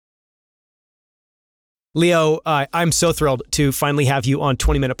Leo, I'm so thrilled to finally have you on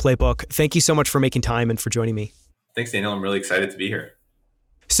 20-Minute Playbook. Thank you so much for making time and for joining me. Thanks, Daniel. I'm really excited to be here.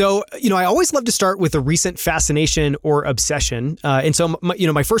 So, I always love to start with a recent fascination or obsession. And so,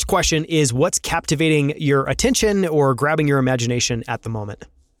 my first question is, what's captivating your attention or grabbing your imagination at the moment?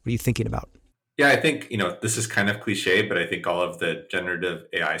 What are you thinking about? Yeah, I think, this is kind of cliche, but I think all of the generative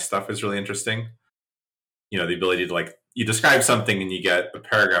AI stuff is really interesting. The ability to you describe something and you get a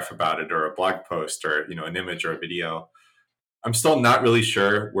paragraph about it or a blog post or, an image or a video. I'm still not really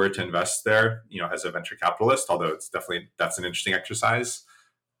sure where to invest there, as a venture capitalist, although that's an interesting exercise.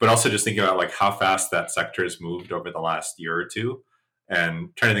 But also just thinking about how fast that sector has moved over the last year or two,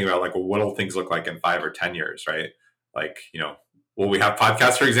 and trying to think about what will things look like in 5 or 10 years, right? Will we have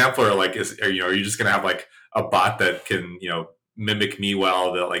podcasts, for example, or are you just going to have a bot that can, mimic me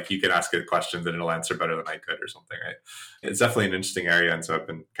well, that you can ask it questions and it'll answer better than I could or something, right? It's definitely an interesting area. And so I've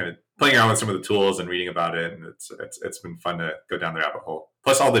been kind of playing around with some of the tools and reading about it. And it's been fun to go down the rabbit hole.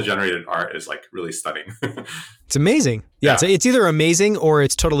 Plus all the generated art is really stunning. It's amazing. Yeah. It's either amazing or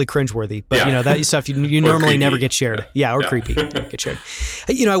it's totally cringeworthy. But that stuff you normally never get shared. Yeah. Or creepy. Get shared.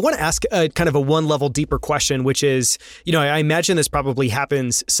 I want to ask kind of a one level deeper question, which is, I imagine this probably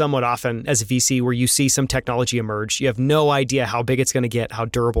happens somewhat often as a VC where you see some technology emerge. You have no idea how big it's going to get, how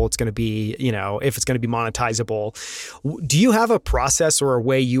durable it's going to be, if it's going to be monetizable. Do you have a process or a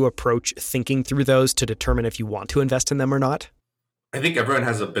way you approach thinking through those to determine if you want to invest in them or not? I think everyone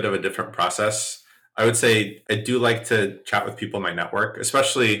has a bit of a different process. I would say I do like to chat with people in my network,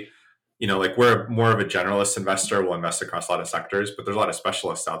 especially, we're more of a generalist investor. We'll invest across a lot of sectors, but there's a lot of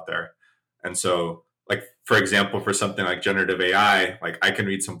specialists out there. And so, for example, for something like generative AI, I can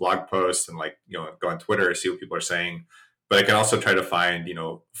read some blog posts and go on Twitter, see what people are saying. But I can also try to find,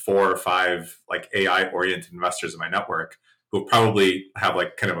 4 or 5 AI oriented investors in my network who probably have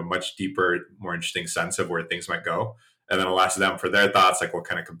kind of a much deeper, more interesting sense of where things might go. And then I'll ask them for their thoughts, we'll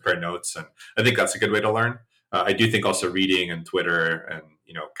kind of compare notes. And I think that's a good way to learn. I do think also reading and Twitter and,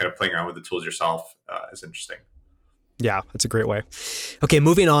 kind of playing around with the tools yourself is interesting. Yeah, that's a great way. Okay,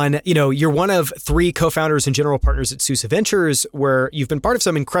 moving on. You're one of 3 co-founders and general partners at Susa Ventures, where you've been part of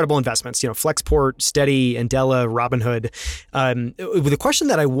some incredible investments, Flexport, Steady, Andela, Robinhood. The question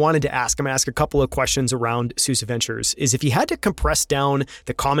that I wanted to ask, I'm going to ask a couple of questions around Susa Ventures, is if you had to compress down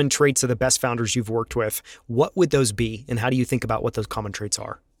the common traits of the best founders you've worked with, what would those be? And how do you think about what those common traits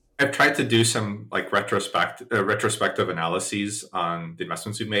are? I've tried to do some retrospective analyses on the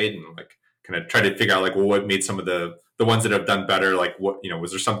investments we've made and kind of try to figure out what made some of the ones that have done better,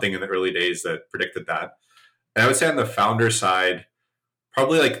 was there something in the early days that predicted that? And I would say on the founder side,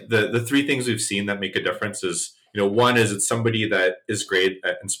 probably the 3 things we've seen that make a difference is, one is it's somebody that is great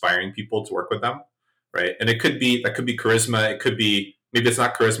at inspiring people to work with them, right? And that could be charisma. It could be, maybe it's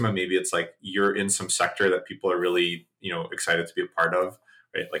not charisma. Maybe it's you're in some sector that people are really, excited to be a part of,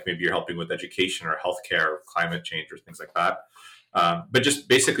 right? Maybe you're helping with education or healthcare or climate change or things like that. But just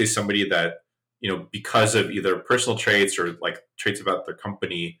basically somebody that, because of either personal traits or traits about their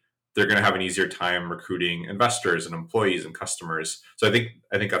company, they're going to have an easier time recruiting investors and employees and customers. So I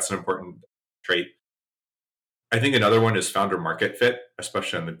think that's an important trait. I think another one is founder market fit,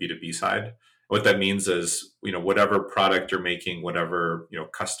 especially on the B2B side. What that means is, whatever product you're making, whatever,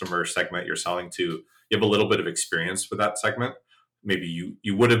 customer segment you're selling to, you have a little bit of experience with that segment. Maybe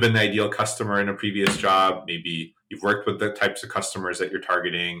you would have been the ideal customer in a previous job. Maybe you've worked with the types of customers that you're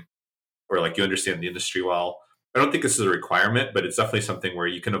targeting, or you understand the industry well. I don't think this is a requirement, but it's definitely something where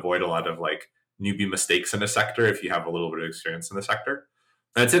you can avoid a lot of newbie mistakes in a sector if you have a little bit of experience in the sector.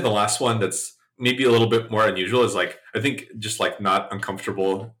 And I'd say the last one that's maybe a little bit more unusual is I think just not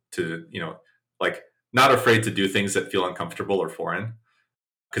uncomfortable to, not afraid to do things that feel uncomfortable or foreign.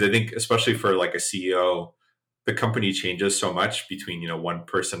 Because I think especially for a CEO, the company changes so much between, one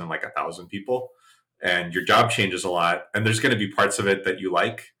person and 1,000 people, and your job changes a lot. And there's going to be parts of it that you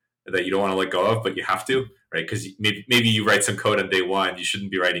that you don't want to let go of, but you have to, right? Because maybe you write some code on day 1, you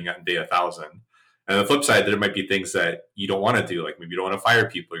shouldn't be writing it on day 1,000. And on the flip side, there might be things that you don't want to do, maybe you don't want to fire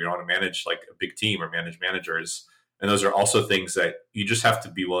people, you don't want to manage a big team or manage managers. And those are also things that you just have to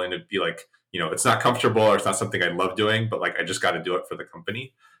be willing to be it's not comfortable or it's not something I love doing, but I just got to do it for the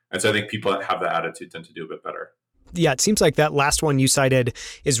company. And so I think people that have that attitude tend to do a bit better. Yeah, it seems like that last one you cited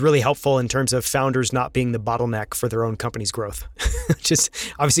is really helpful in terms of founders not being the bottleneck for their own company's growth, which is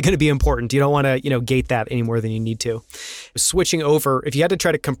obviously going to be important. You don't want to, gate that any more than you need to. Switching over, if you had to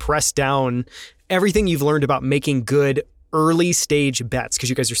try to compress down everything you've learned about making good early stage bets, because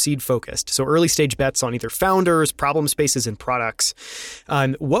you guys are seed focused. So early stage bets on either founders, problem spaces, and products.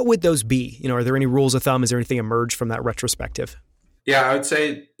 What would those be? Are there any rules of thumb? Is there anything emerged from that retrospective? Yeah, I would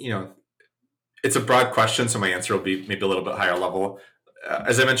say, It's a broad question, so my answer will be maybe a little bit higher level.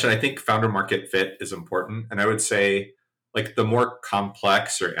 As I mentioned, I think founder market fit is important, and I would say like the more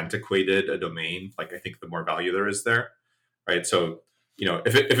complex or antiquated a domain, like I think the more value there is there, right? So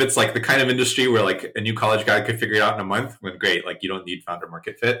if it's like the kind of industry where like a new college guy could figure it out in a month, then great. Like you don't need founder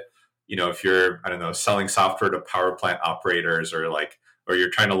market fit. If you're, I don't know, selling software to power plant operators or you're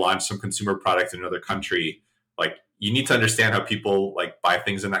trying to launch some consumer product in another country, like you need to understand how people like buy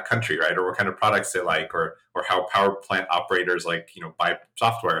things in that country, right? Or what kind of products they like, or how power plant operators like buy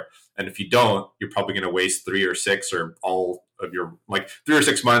software. And if you don't, you're probably going to waste 3 or 6 or all of your like 3 or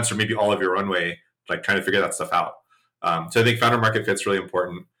 6 months or maybe all of your runway like trying to figure that stuff out. So I think founder market fit's really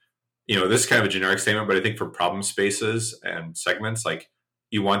important. This is kind of a generic statement, but I think for problem spaces and segments, like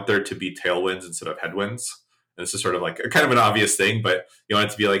you want there to be tailwinds instead of headwinds. And this is sort of like a kind of an obvious thing, but you want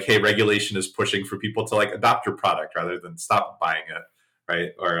it to be like, hey, regulation is pushing for people to like adopt your product rather than stop buying it,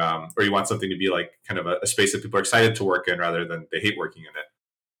 right? Or you want something to be like kind of a space that people are excited to work in rather than they hate working in it.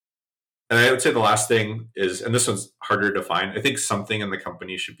 And I would say the last thing is, and this one's harder to find, I think something in the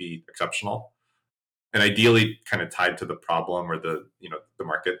company should be exceptional and ideally kind of tied to the problem or the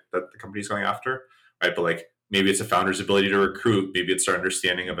market that the company's going after, right? But like maybe it's a founder's ability to recruit, maybe it's their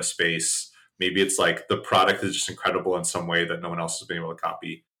understanding of a space, maybe it's like the product is just incredible in some way that no one else has been able to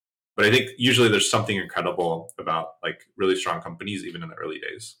copy. But I think usually there's something incredible about like really strong companies, even in the early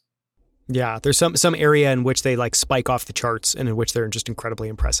days. Yeah, there's some area in which they like spike off the charts and in which they're just incredibly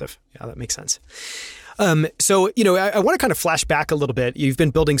impressive. Yeah, that makes sense. So, I want to kind of flash back a little bit. You've been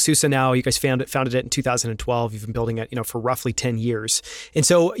building Susa now. You guys founded it in 2012. You've been building it, for roughly 10 years. And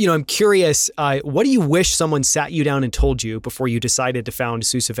so, I'm curious, what do you wish someone sat you down and told you before you decided to found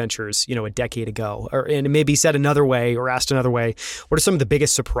Susa Ventures, a decade ago? And maybe said another way or asked another way, what are some of the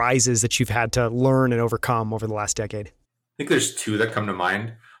biggest surprises that you've had to learn and overcome over the last decade? I think there's two that come to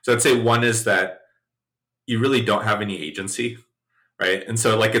mind. So I'd say one is that you really don't have any agency, right? And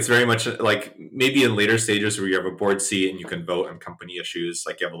so like it's very much like maybe in later stages where you have a board seat and you can vote on company issues,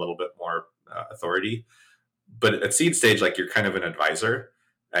 like you have a little bit more authority. But at seed stage, like you're kind of an advisor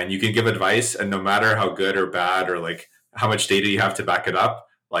and you can give advice, and no matter how good or bad or like how much data you have to back it up,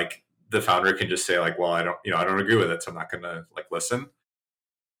 like the founder can just say like, well, I don't agree with it, so I'm not going to like listen.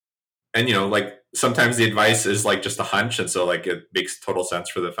 And like sometimes the advice is like just a hunch, and so like it makes total sense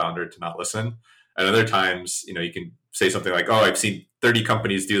for the founder to not listen. And other times you can say something like, oh, I've seen 30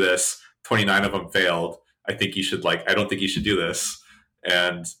 companies do this, 29 of them failed, I don't think you should do this.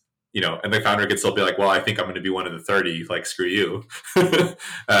 And and the founder can still be like, well, I think I'm going to be one of the 30, like screw you.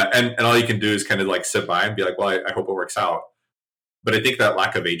 And all you can do is kind of like sit by and be like, well, I hope it works out. But I think that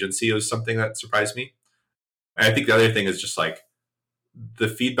lack of agency was something that surprised me. And I think the other thing is just like the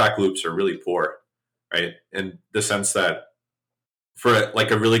feedback loops are really poor, right? In the sense that for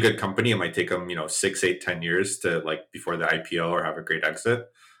like a really good company, it might take them, 6, 8, 10 years to like before the IPO or have a great exit.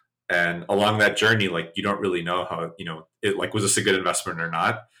 And along that journey, like you don't really know how, it like, was this a good investment or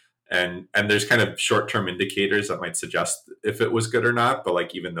not? And there's kind of short-term indicators that might suggest if it was good or not, but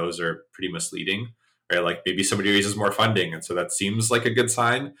like even those are pretty misleading, right? Like maybe somebody raises more funding, and so that seems like a good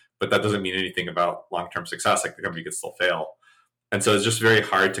sign, but that doesn't mean anything about long-term success. Like the company could still fail. And so it's just very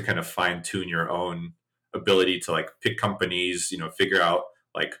hard to kind of fine tune your own ability to like pick companies, figure out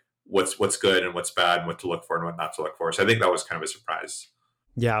like what's good and what's bad and what to look for and what not to look for. So I think that was kind of a surprise.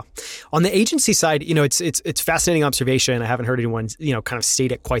 Yeah. On the agency side, it's fascinating observation. I haven't heard anyone, kind of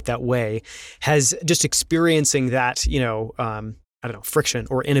state it quite that way. Has just experiencing that, I don't know, friction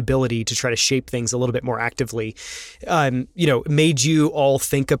or inability to try to shape things a little bit more actively, made you all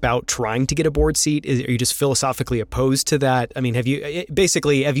think about trying to get a board seat? Are you just philosophically opposed to that? I mean, has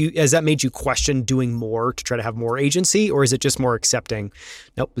that made you question doing more to try to have more agency, or is it just more accepting?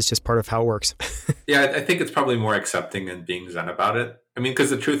 Nope, it's just part of how it works. Yeah, I think it's probably more accepting and being zen about it. I mean, because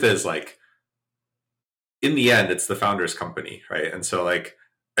the truth is like, in the end, it's the founder's company, right? And so like,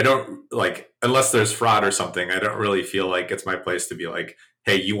 I don't like, unless there's fraud or something, I don't really feel like it's my place to be like,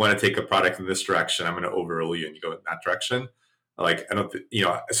 hey, you want to take a product in this direction, I'm going to overrule you and you go in that direction. Like, I don't,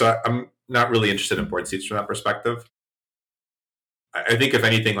 so I'm not really interested in board seats from that perspective. I think if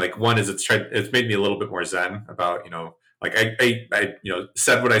anything, like one is it's made me a little bit more zen about, like I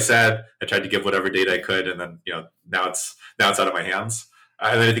said what I said, I tried to give whatever data I could. And then, now it's out of my hands.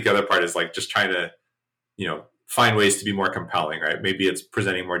 And then I think the other part is like just trying to, find ways to be more compelling, right? Maybe it's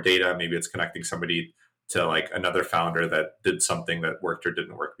presenting more data. Maybe it's connecting somebody to like another founder that did something that worked or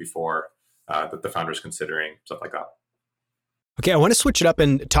didn't work before that the founder's considering, stuff like that. Okay, I want to switch it up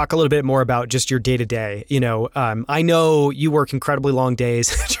and talk a little bit more about just your day to day. I know you work incredibly long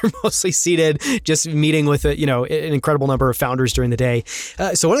days. You're mostly seated, just meeting with an incredible number of founders during the day.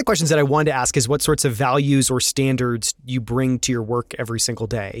 So one of the questions that I wanted to ask is what sorts of values or standards you bring to your work every single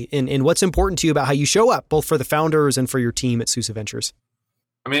day, and what's important to you about how you show up, both for the founders and for your team at Susa Ventures.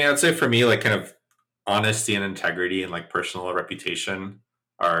 I mean, I'd say for me, like kind of honesty and integrity and like personal reputation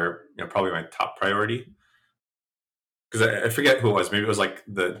are probably my top priority. Because I forget who it was. Maybe it was like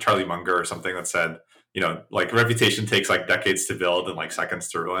the Charlie Munger or something that said, like reputation takes like decades to build and like seconds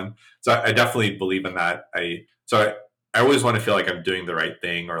to ruin. So I definitely believe in that. I always want to feel like I'm doing the right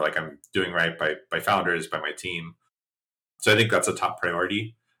thing or like I'm doing right by founders, by my team. So I think that's a top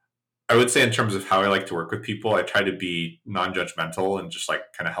priority. I would say in terms of how I like to work with people, I try to be non-judgmental and just like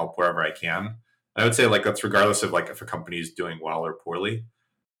kind of help wherever I can. And I would say like that's regardless of like if a company is doing well or poorly.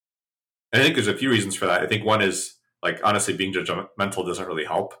 And I think there's a few reasons for that. I think one is like honestly being judgmental doesn't really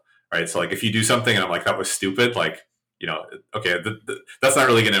help, right? So like if you do something and I'm like that was stupid, like okay, that's not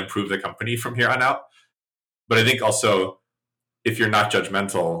really going to improve the company from here on out. But I think also if you're not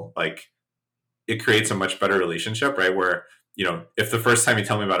judgmental, like it creates a much better relationship, right? Where if the first time you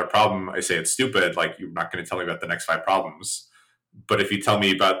tell me about a problem, I say it's stupid, like you're not going to tell me about the next 5 problems. But if you tell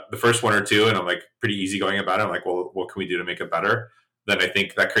me about the first 1 or 2 and I'm like pretty easygoing about it, I'm like, well, what can we do to make it better? Then I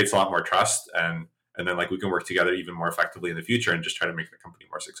think that creates a lot more trust and then like we can work together even more effectively in the future and just try to make the company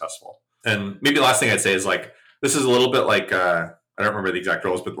more successful. And maybe the last thing I'd say is like, this is a little bit like, I don't remember the exact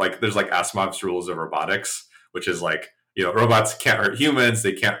rules, but like there's like Asimov's rules of robotics, which is like, robots can't hurt humans.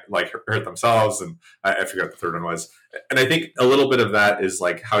 They can't like hurt themselves. And I forgot what the third one was. And I think a little bit of that is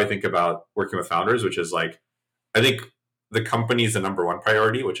like how I think about working with founders, which is like, I think the company is the number one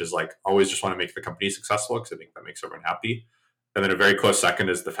priority, which is like always just want to make the company successful because I think that makes everyone happy. And then a very close second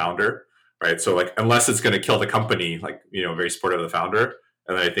is the founder. Right. So like, unless it's going to kill the company, like, very supportive of the founder.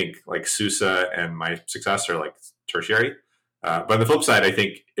 And then I think like Susa and my success are like tertiary. But on the flip side, I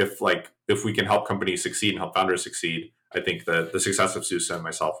think if we can help companies succeed and help founders succeed, I think the success of Susa and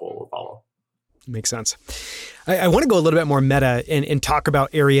myself will follow. Makes sense. I want to go a little bit more meta and talk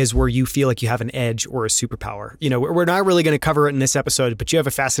about areas where you feel like you have an edge or a superpower. We're not really going to cover it in this episode, but you have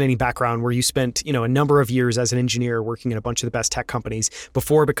a fascinating background where you spent, a number of years as an engineer working in a bunch of the best tech companies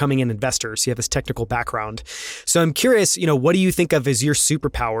before becoming an investor. So you have this technical background. So I'm curious, what do you think of as your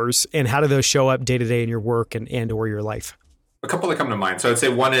superpowers and how do those show up day to day in your work and or your life? A couple that come to mind. So I'd say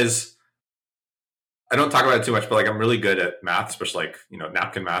one is, I don't talk about it too much, but like I'm really good at math, especially like,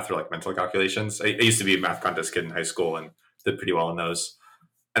 napkin math or like mental calculations. I used to be a math contest kid in high school and did pretty well in those.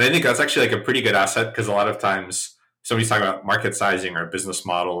 And I think that's actually like a pretty good asset because a lot of times somebody's talking about market sizing or business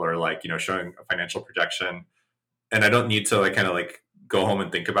model or like, showing a financial projection. And I don't need to like kind of like go home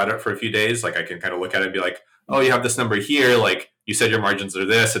and think about it for a few days. Like I can kind of look at it and be like, oh, you have this number here. Like you said, your margins are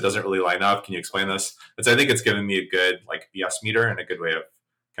this. It doesn't really line up. Can you explain this? And so I think it's given me a good like BS meter and a good way of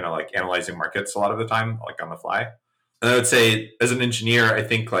kind of like analyzing markets a lot of the time, like on the fly. And I would say as an engineer, I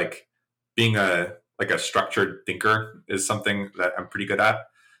think like being a structured thinker is something that I'm pretty good at.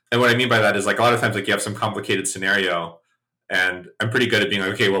 And what I mean by that is like a lot of times like you have some complicated scenario and I'm pretty good at being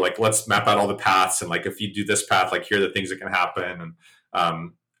like, okay, well, like let's map out all the paths. And like, if you do this path, like here are the things that can happen.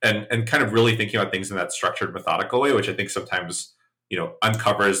 And kind of really thinking about things in that structured, methodical way, which I think sometimes,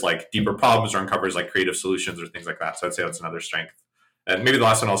 uncovers like deeper problems or uncovers like creative solutions or things like that. So I'd say that's another strength. And maybe the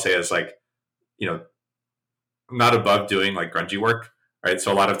last one I'll say is like, I'm not above doing like grungy work, right?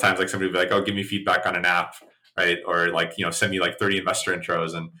 So a lot of times like somebody will be like, oh, give me feedback on an app, right? Or like, send me like 30 investor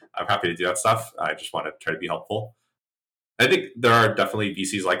intros and I'm happy to do that stuff. I just want to try to be helpful. I think there are definitely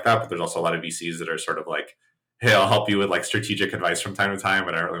VCs like that, but there's also a lot of VCs that are sort of like, hey, I'll help you with like strategic advice from time to time,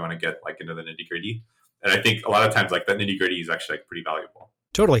 but I don't really want to get like into the nitty gritty. And I think a lot of times like that nitty gritty is actually like pretty valuable.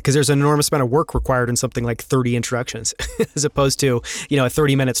 Totally, because there's an enormous amount of work required in something like 30 introductions, as opposed to, a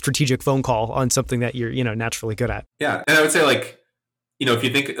 30-minute strategic phone call on something that you're, naturally good at. Yeah, and I would say like, if you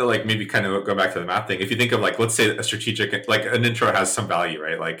think like maybe kind of go back to the math thing, if you think of like, let's say a strategic, like an intro has some value,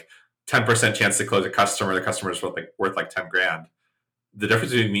 right? Like 10% chance to close a customer, the customer is worth like 10 grand. The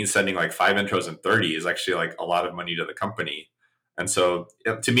difference between me sending like 5 intros and 30 is actually like a lot of money to the company. And so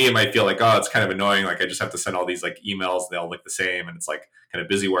to me, it might feel like, oh, it's kind of annoying. Like I just have to send all these like emails, they all look the same. And it's like kind of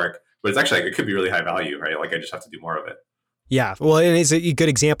busy work, but it's actually like, it could be really high value, right? Like I just have to do more of it. Yeah. Well, it is a good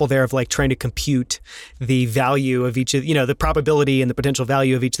example there of like trying to compute the value of each of, the probability and the potential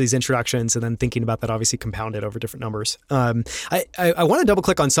value of each of these introductions, and then thinking about that obviously compounded over different numbers. I want to double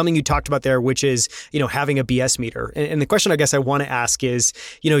click on something you talked about there, which is, having a BS meter. And the question I guess I want to ask is,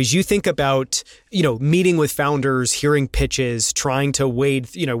 as you think about, meeting with founders, hearing pitches, trying to wade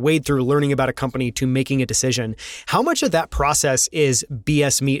through learning about a company to making a decision, how much of that process is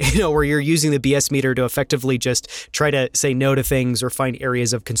BS meter, where you're using the BS meter to effectively just try to say no to things or find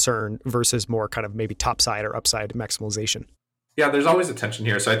areas of concern versus more kind of maybe topside or upside maximalization? Yeah, there's always a tension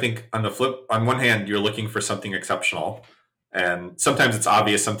here. So I think on one hand, you're looking for something exceptional. And sometimes it's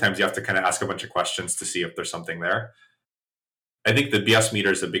obvious. Sometimes you have to kind of ask a bunch of questions to see if there's something there. I think the BS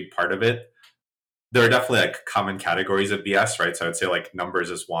meter is a big part of it. There are definitely like common categories of BS, right? So I would say like numbers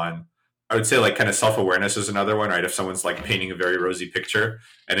is one. I would say like kind of self-awareness is another one, right? If someone's like painting a very rosy picture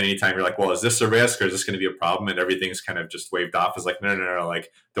and anytime you're like, well, is this a risk or is this going to be a problem? And everything's kind of just waved off as like, no, like,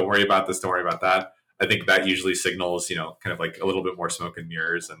 don't worry about this. Don't worry about that. I think that usually signals, kind of like a little bit more smoke and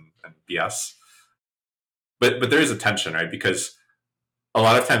mirrors and BS. But there is a tension, right? Because a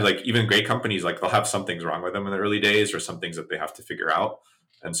lot of times, like even great companies, like they'll have some things wrong with them in the early days or some things that they have to figure out.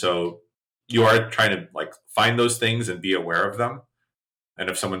 And so you are trying to like find those things and be aware of them. And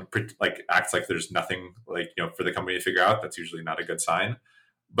if someone like acts like there's nothing like, for the company to figure out, that's usually not a good sign.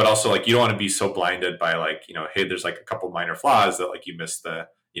 But also like, you don't want to be so blinded by like, hey, there's like a couple minor flaws that like you miss the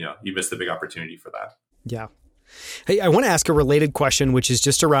big opportunity for that. Yeah. Hey, I want to ask a related question, which is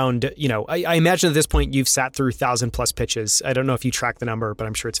just around, I imagine at this point you've sat through 1,000+ pitches. I don't know if you track the number, but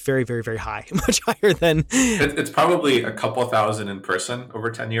I'm sure it's very, very, very high, much higher than. It's probably a couple thousand in person over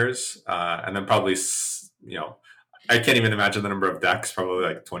 10 years. And then probably, I can't even imagine the number of decks, probably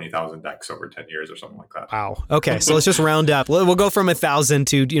like 20,000 decks over 10 years or something like that. Wow. Okay. So let's just round up. We'll go from 1,000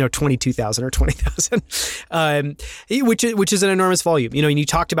 to, 22,000 or 20,000, which is an enormous volume. And you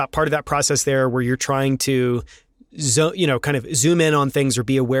talked about part of that process there where you're trying to kind of zoom in on things or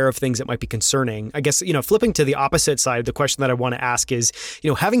be aware of things that might be concerning. I guess, flipping to the opposite side, the question that I want to ask is,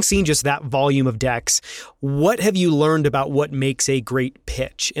 having seen just that volume of decks, what have you learned about what makes a great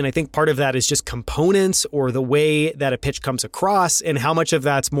pitch? And I think part of that is just components or the way that a pitch comes across, and how much of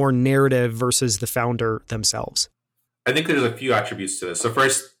that's more narrative versus the founder themselves. I think there's a few attributes to this. So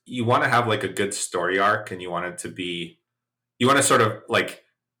first, you want to have like a good story arc, and you want to sort of like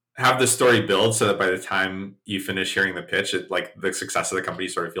have the story build so that by the time you finish hearing the pitch, like the success of the company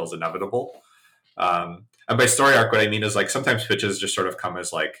sort of feels inevitable. And by story arc, what I mean is like sometimes pitches just sort of come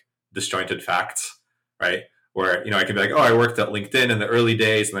as like disjointed facts, right? Where, I can be like, oh, I worked at LinkedIn in the early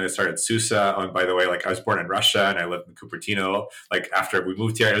days and then I started Susa. Oh, and by the way, like I was born in Russia and I lived in Cupertino. Like after we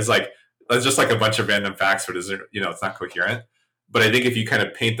moved here, it was like, that's just like a bunch of random facts, but it's not coherent. But I think if you kind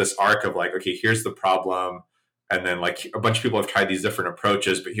of paint this arc of like, okay, here's the problem, and then like a bunch of people have tried these different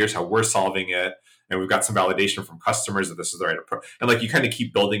approaches, but here's how we're solving it. And we've got some validation from customers that this is the right approach. And like, you kind of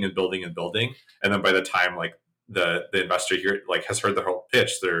keep building and building and building. And then by the time like the investor here like has heard the whole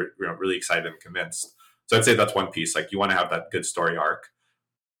pitch, they're really excited and convinced. So I'd say that's one piece. Like you want to have that good story arc.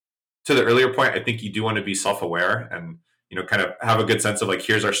 To the earlier point, I think you do want to be self-aware and, kind of have a good sense of like,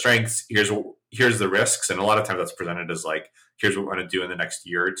 here's our strengths, here's the risks. And a lot of times that's presented as like, here's what we want to do in the next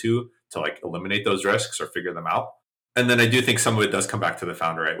year or two to like eliminate those risks or figure them out. And then I do think some of it does come back to the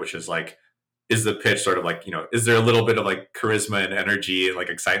founder, right? Which is like, is the pitch sort of like, is there a little bit of like charisma and energy and like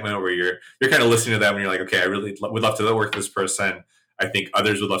excitement where you're kind of listening to them and you're like, okay, I really would love to work with this person. I think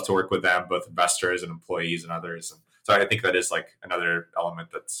others would love to work with them, both investors and employees and others. And so I think that is like another element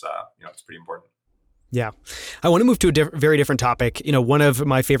that's, it's pretty important. Yeah. I want to move to a very different topic. One of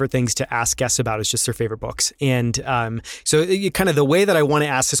my favorite things to ask guests about is just their favorite books. And so kind of the way that I want to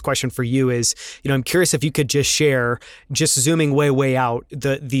ask this question for you is, I'm curious if you could just share, just zooming way out,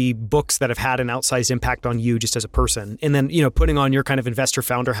 the books that have had an outsized impact on you just as a person. And then, putting on your kind of investor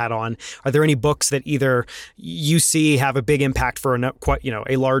founder hat on, are there any books that either you see have a big impact for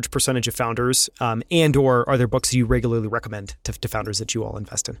a large percentage of founders, and or are there books you regularly recommend to founders that you all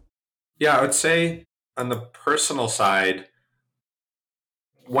invest in? Yeah, I would say, on the personal side,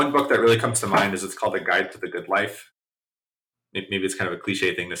 one book that really comes to mind is it's called A Guide to the Good Life. Maybe it's kind of a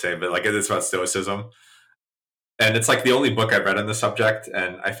cliche thing to say, but like it's about stoicism. And it's like the only book I've read on the subject.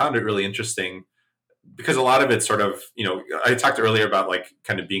 And I found it really interesting because a lot of it sort of, I talked earlier about like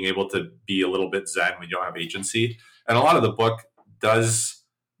kind of being able to be a little bit zen when you don't have agency. And a lot of the book does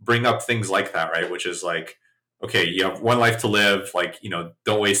bring up things like that, right? Which is like, okay, you have one life to live, like,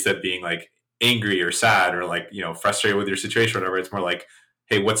 don't waste it being like angry or sad or like, frustrated with your situation or whatever. It's more like,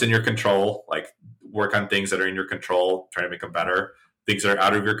 hey, what's in your control? Like work on things that are in your control, try to make them better. things that are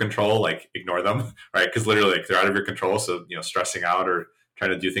out of your control, like ignore them, right? Because literally, like they're out of your control. So stressing out or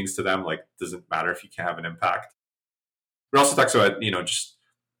trying to do things to them like doesn't matter if you can't have an impact. It also talks about just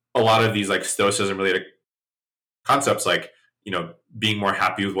a lot of these like stoicism related concepts, like being more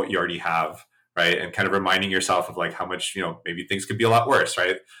happy with what you already have, right? And kind of reminding yourself of like how much maybe things could be a lot worse,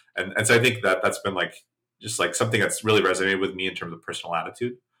 right? And so I think that that's been like just like something that's really resonated with me in terms of personal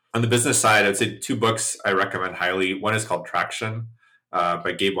attitude. On the business side, I'd say two books I recommend highly. One is called Traction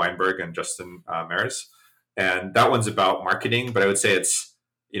by Gabe Weinberg and Justin Mares, and that one's about marketing. But I would say it's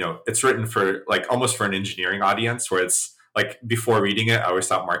written for like almost for an engineering audience, where it's like before reading it, I always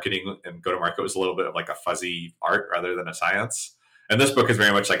thought marketing and go to market was a little bit of like a fuzzy art rather than a science. And this book is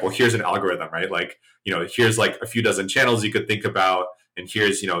very much like, well, here's an algorithm, right? Like, here's like a few dozen channels you could think about. And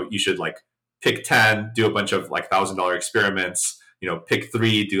here's, you should like pick 10, do a bunch of like $1,000 experiments, pick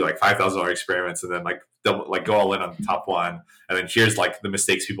 3, do like $5,000 experiments, and then like double, like go all in on the top one. And then here's like the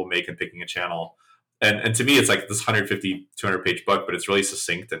mistakes people make in picking a channel. And to me, it's like this 150, 200 page book, but it's really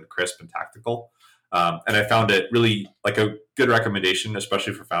succinct and crisp and tactical. And I found it really like a good recommendation,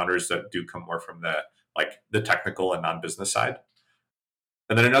 especially for founders that do come more from the technical and non-business side.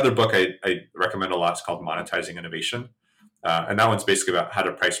 And then another book I recommend a lot is called Monetizing Innovation. And that one's basically about how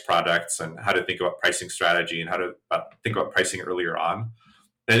to price products and how to think about pricing strategy and how to think about pricing earlier on.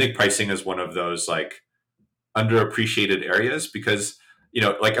 And I think pricing is one of those like underappreciated areas because,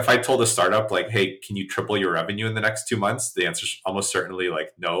 like if I told a startup like, hey, can you triple your revenue in the next 2 months? The answer is almost certainly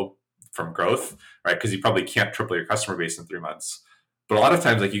like no from growth, right? Because you probably can't triple your customer base in 3 months. But a lot of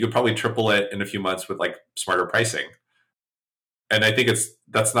times, like you could probably triple it in a few months with like smarter pricing. And I think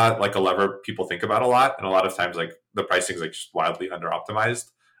that's not like a lever people think about a lot. And a lot of times like the pricing is like just wildly under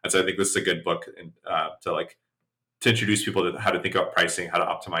optimized. And so I think this is a good book to introduce people to how to think about pricing, how to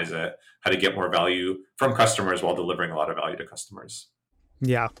optimize it, how to get more value from customers while delivering a lot of value to customers.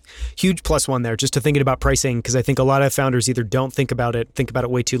 Yeah. Huge plus one there, just to thinking about pricing, because I think a lot of founders either don't think about it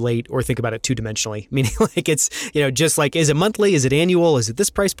way too late, or think about it two dimensionally, meaning like it's, just like, is it monthly? Is it annual? Is it this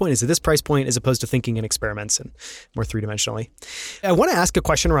price point? Is it this price point? As opposed to thinking in experiments and more three dimensionally. I want to ask a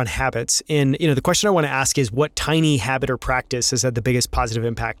question around habits. And, the question I want to ask is, what tiny habit or practice has had the biggest positive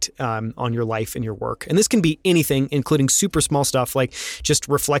impact on your life and your work? And this can be anything, including super small stuff like just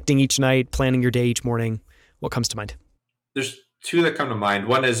reflecting each night, planning your day each morning. What comes to mind? There's two that come to mind.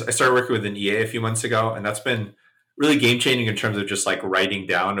 One is I started working with an EA a few months ago, and that's been really game changing in terms of just like writing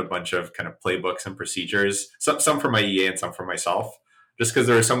down a bunch of kind of playbooks and procedures, some for my EA and some for myself, just because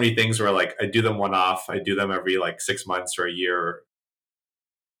there are so many things where like I do them one off, I do them every like 6 months or a year,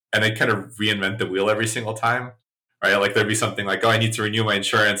 and I kind of reinvent the wheel every single time, right? Like there'd be something like, oh, I need to renew my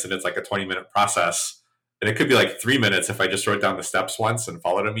insurance, and it's like a 20-minute process. And it could be like 3 minutes if I just wrote down the steps once and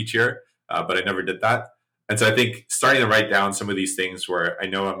followed them each year, but I never did that. And so I think starting to write down some of these things where I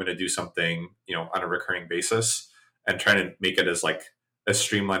know I'm going to do something, on a recurring basis, and trying to make it as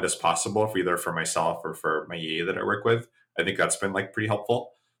streamlined as possible for either for myself or for my EA that I work with. I think that's been like pretty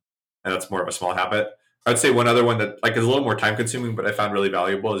helpful. And that's more of a small habit. I'd say one other one that like is a little more time consuming, but I found really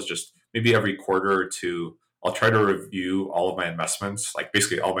valuable is just maybe every quarter or two, I'll try to review all of my investments, like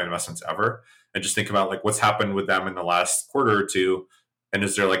basically all my investments ever, and just think about like what's happened with them in the last quarter or two. And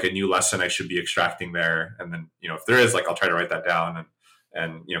is there like a new lesson I should be extracting there? And then, if there is, like, I'll try to write that down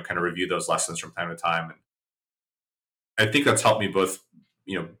and kind of review those lessons from time to time. And I think that's helped me both,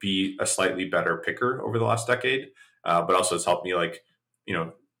 be a slightly better picker over the last decade, but also it's helped me like,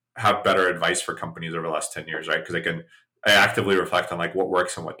 have better advice for companies over the last 10 years, right? Because I actively reflect on like what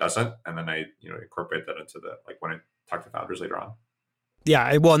works and what doesn't. And then I, incorporate that into when I talk to founders later on.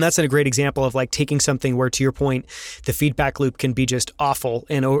 Yeah, well, and that's a great example of like taking something where, to your point, the feedback loop can be just awful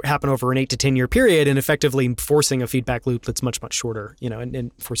and happen over an 8 to 10 year period, and effectively forcing a feedback loop that's much, much shorter,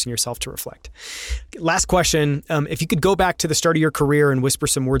 and forcing yourself to reflect. Last question. If you could go back to the start of your career and whisper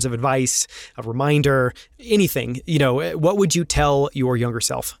some words of advice, a reminder, anything, what would you tell your younger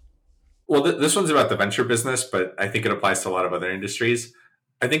self? Well, this one's about the venture business, but I think it applies to a lot of other industries.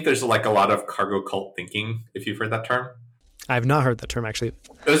 I think there's like a lot of cargo cult thinking, if you've heard that term. I've not heard that term, actually.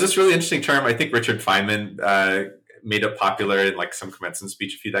 It was this really interesting term. I think Richard Feynman made it popular in like some commencement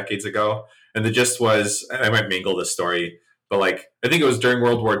speech a few decades ago. And the gist was, and I might mangle this story, but like, I think it was during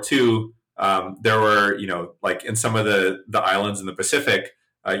World War II, there were, like in some of the islands in the Pacific,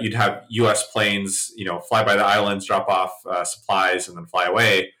 you'd have US planes, fly by the islands, drop off supplies and then fly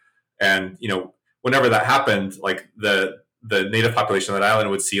away. And, whenever that happened, like the native population of that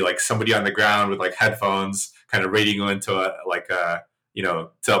island would see like somebody on the ground with like headphones kind of radioing into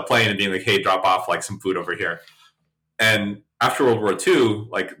to a plane and being like, hey, drop off like some food over here. And after World War II,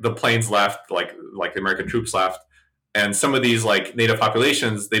 like the planes left, like the American troops left, And some of these like native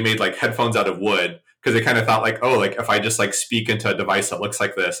populations, they made like headphones out of wood because they kind of thought like, oh, like if I just like speak into a device that looks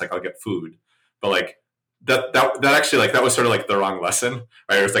like this, like I'll get food. But like that actually like that was sort of like the wrong lesson,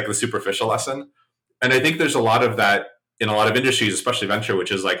 right? It was like the superficial lesson. And I think there's a lot of that in a lot of industries, especially venture,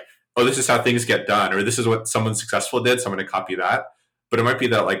 which is like, oh, this is how things get done, or this is what someone successful did, so I'm going to copy that. But it might be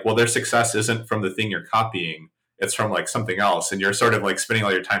that like, well, their success isn't from the thing you're copying, it's from like something else, and you're sort of like spending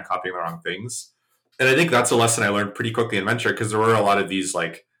all your time copying the wrong things. And I think that's a lesson I learned pretty quickly in venture, because there were a lot of these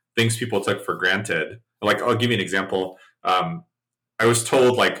like things people took for granted. Like, I'll give you an example. I was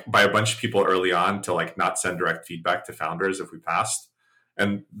told like by a bunch of people early on to like not send direct feedback to founders if we passed.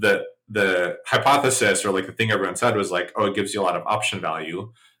 And the hypothesis, or like the thing everyone said, was like, oh, it gives you a lot of option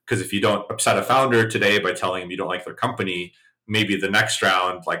value, because if you don't upset a founder today by telling them you don't like their company, maybe the next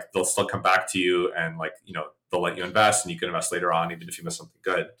round, like they'll still come back to you and like, you know, they'll let you invest and you can invest later on, even if you miss something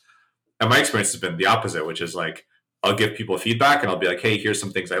good. And my experience has been the opposite, which is like, I'll give people feedback and I'll be like, hey, here's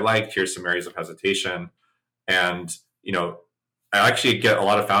some things I liked, here's some areas of hesitation. And, you know, I actually get a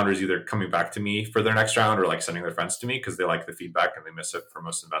lot of founders either coming back to me for their next round or like sending their friends to me because they like the feedback and they miss it for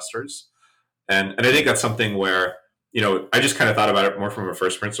most investors. And I think that's something where, you know, I just kind of thought about it more from a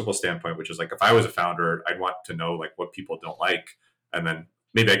first principle standpoint, which is like, if I was a founder, I'd want to know like what people don't like. And then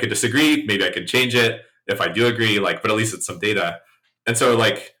maybe I could disagree, maybe I could change it. If I do agree, like, but at least it's some data. And so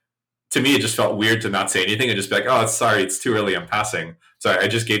like, to me, it just felt weird to not say anything and just be like, oh, sorry, it's too early, I'm passing. So I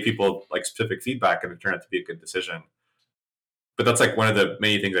just gave people like specific feedback and it turned out to be a good decision. But that's like one of the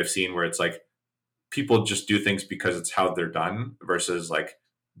many things I've seen where it's like people just do things because it's how they're done versus like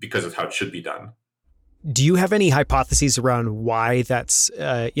because it's how it should be done. Do you have any hypotheses around why that's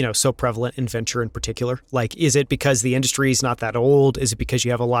so prevalent in venture in particular? Like, is it because the industry is not that old? Is it because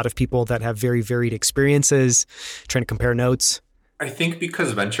you have a lot of people that have very varied experiences trying to compare notes? I think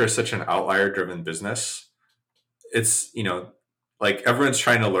because venture is such an outlier-driven business, it's, you know, like everyone's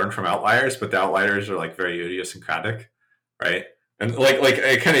trying to learn from outliers, but the outliers are like very idiosyncratic, right? And like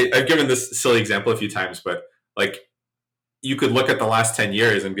I've given this silly example a few times, but like you could look at the last 10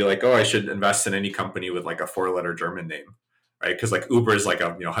 years and be like, oh, I should invest in any company with like a 4-letter German name, right? Because like Uber is like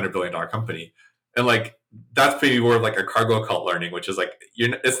a $100 billion company, and like that's maybe more of like a cargo cult learning, which is like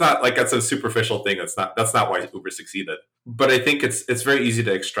it's not like that's a superficial thing. That's not why Uber succeeded. But I think it's very easy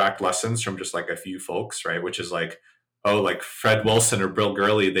to extract lessons from just like a few folks, right? Which is like, oh, like Fred Wilson or Bill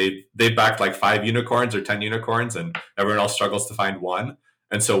Gurley, they backed like 5 unicorns or 10 unicorns, and everyone else struggles to find one.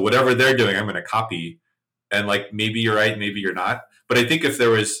 And so whatever they're doing, I'm going to copy. And like maybe you're right, maybe you're not. But I think if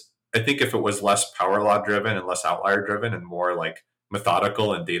it was less power law driven and less outlier driven and more like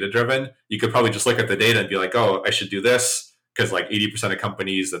methodical and data driven, you could probably just look at the data and be like, oh, I should do this because like 80% of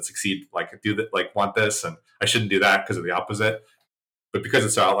companies that succeed like do that, like want this, and I shouldn't do that because of the opposite. But because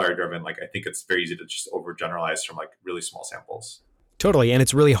it's so outlier driven, like I think it's very easy to just overgeneralize from like really small samples. Totally. And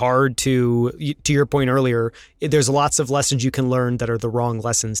it's really hard to your point earlier, there's lots of lessons you can learn that are the wrong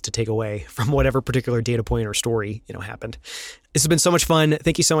lessons to take away from whatever particular data point or story, happened. This has been so much fun.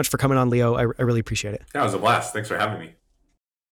 Thank you so much for coming on, Leo. I really appreciate it. Yeah, it was a blast. Thanks for having me.